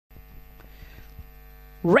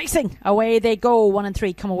Racing, away they go. 1 and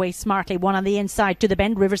 3 come away smartly. 1 on the inside to the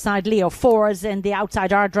bend. Riverside Leo. 4 is in the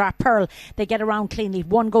outside. Ardra Pearl. They get around cleanly.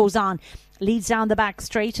 1 goes on. Leads down the back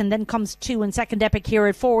straight, and then comes 2 in second Epic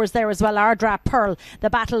Hero. 4 is there as well. Ardra Pearl. The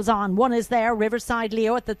battle's on. 1 is there. Riverside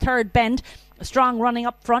Leo at the third bend. Strong running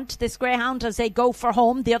up front, this greyhound, as they go for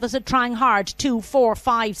home. The others are trying hard. 2, 4,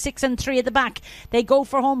 5, 6 and 3 at the back. They go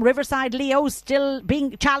for home. Riverside Leo still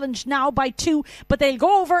being challenged now by 2, but they'll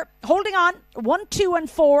go over, holding on. 1, 2 and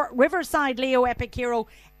 4. Riverside Leo, Epic Hero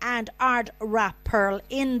and Ardra Pearl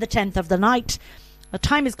in the 10th of the night. The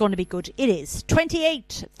time is going to be good. It is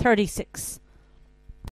 28:36.